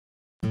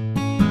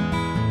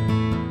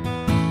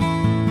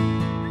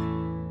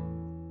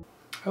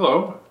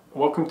Hello,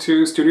 welcome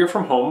to Studio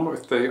from Home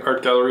with the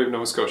Art Gallery of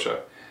Nova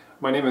Scotia.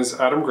 My name is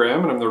Adam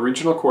Graham and I'm the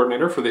Regional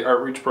Coordinator for the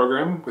Outreach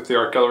Program with the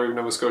Art Gallery of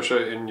Nova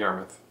Scotia in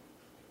Yarmouth.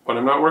 When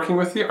I'm not working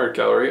with the Art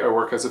Gallery, I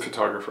work as a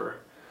photographer.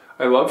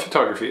 I love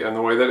photography and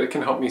the way that it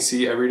can help me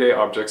see everyday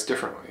objects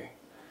differently.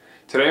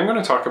 Today I'm going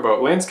to talk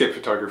about landscape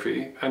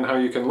photography and how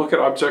you can look at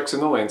objects in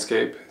the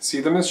landscape, see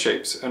them as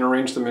shapes, and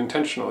arrange them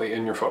intentionally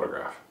in your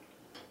photograph.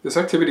 This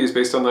activity is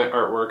based on the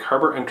artwork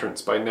Harbour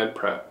Entrance by Ned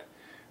Pratt.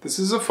 This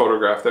is a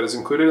photograph that is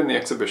included in the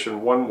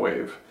exhibition One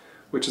Wave,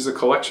 which is a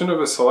collection of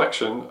a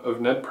selection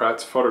of Ned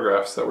Pratt's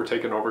photographs that were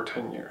taken over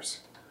 10 years.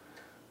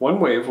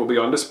 One Wave will be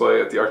on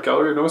display at the Art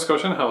Gallery of Nova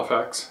Scotia in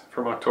Halifax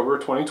from October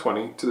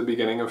 2020 to the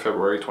beginning of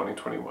February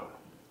 2021.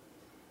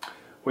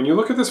 When you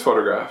look at this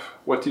photograph,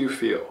 what do you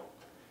feel?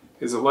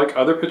 Is it like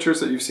other pictures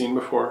that you've seen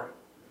before?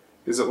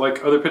 Is it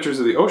like other pictures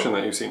of the ocean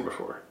that you've seen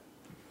before?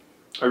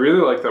 I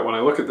really like that when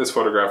I look at this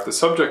photograph, the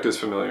subject is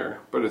familiar,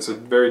 but it's a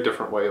very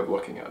different way of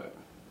looking at it.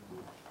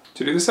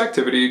 To do this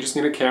activity, you just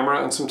need a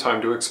camera and some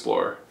time to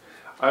explore.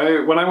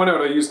 When I went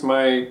out, I used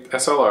my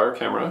SLR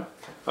camera,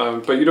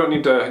 but you don't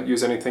need to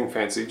use anything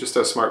fancy, just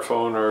a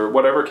smartphone or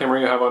whatever camera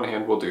you have on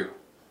hand will do.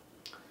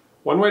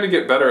 One way to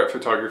get better at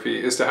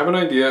photography is to have an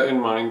idea in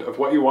mind of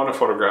what you want to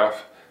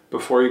photograph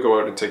before you go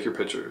out and take your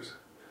pictures.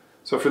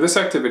 So for this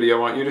activity, I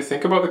want you to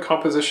think about the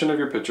composition of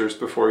your pictures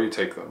before you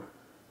take them.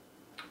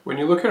 When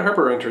you look at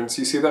Harbour Entrance,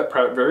 you see that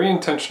Pratt very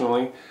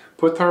intentionally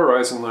put the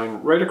horizon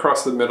line right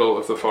across the middle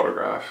of the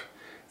photograph.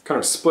 Kind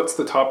of splits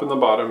the top and the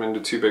bottom into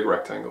two big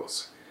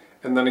rectangles.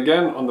 And then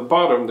again on the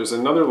bottom there's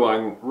another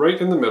line right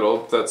in the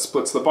middle that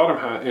splits the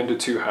bottom into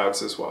two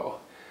halves as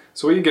well.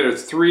 So what you get are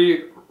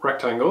three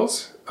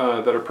rectangles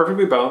that are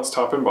perfectly balanced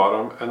top and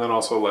bottom, and then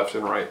also left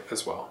and right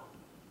as well.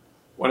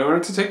 When I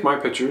wanted to take my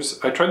pictures,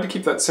 I tried to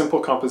keep that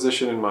simple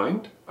composition in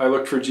mind. I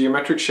looked for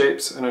geometric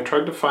shapes and I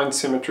tried to find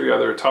symmetry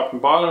either top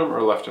and bottom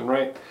or left and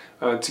right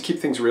to keep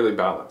things really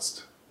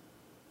balanced.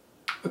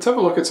 Let's have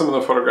a look at some of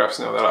the photographs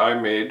now that I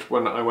made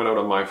when I went out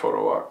on my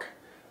photo walk.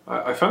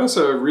 I found this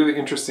a really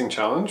interesting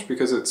challenge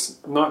because it's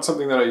not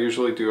something that I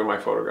usually do in my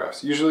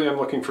photographs. Usually I'm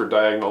looking for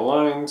diagonal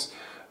lines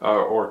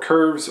or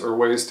curves or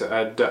ways to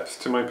add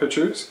depth to my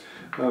pictures.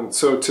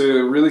 So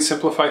to really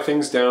simplify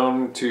things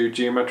down to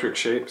geometric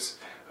shapes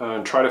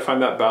and try to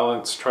find that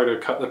balance, try to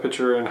cut the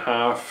picture in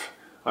half,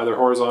 either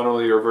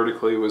horizontally or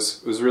vertically,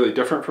 was really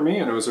different for me,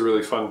 and it was a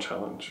really fun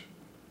challenge.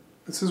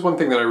 This is one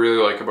thing that I really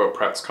like about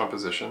Pratt's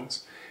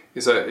compositions,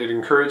 is that it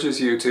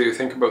encourages you to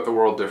think about the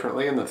world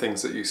differently and the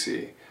things that you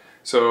see.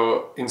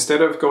 So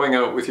instead of going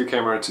out with your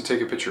camera to take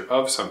a picture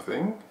of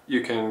something, you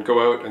can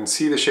go out and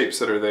see the shapes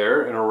that are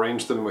there and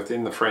arrange them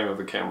within the frame of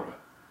the camera.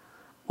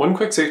 One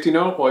quick safety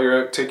note while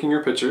you're out taking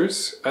your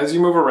pictures: as you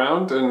move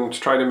around and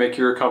try to make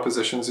your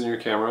compositions in your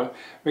camera,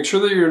 make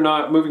sure that you're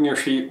not moving your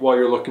feet while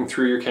you're looking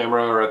through your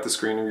camera or at the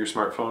screen of your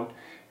smartphone.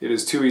 It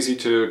is too easy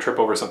to trip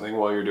over something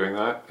while you're doing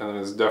that, and it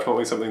is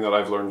definitely something that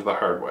I've learned the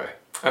hard way.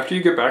 After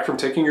you get back from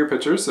taking your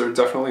pictures, there's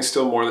definitely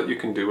still more that you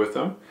can do with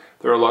them.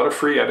 There are a lot of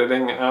free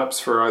editing apps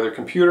for either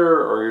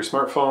computer or your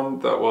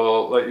smartphone that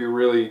will let you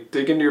really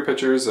dig into your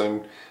pictures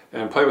and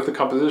play with the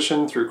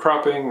composition through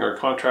cropping or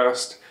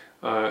contrast,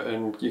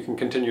 and you can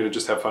continue to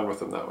just have fun with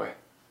them that way.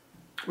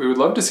 We would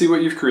love to see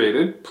what you've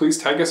created. Please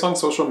tag us on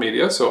social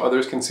media so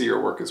others can see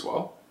your work as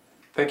well.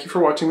 Thank you for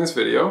watching this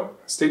video.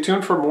 Stay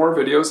tuned for more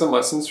videos and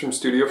lessons from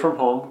Studio from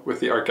Home with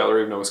the Art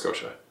Gallery of Nova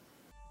Scotia.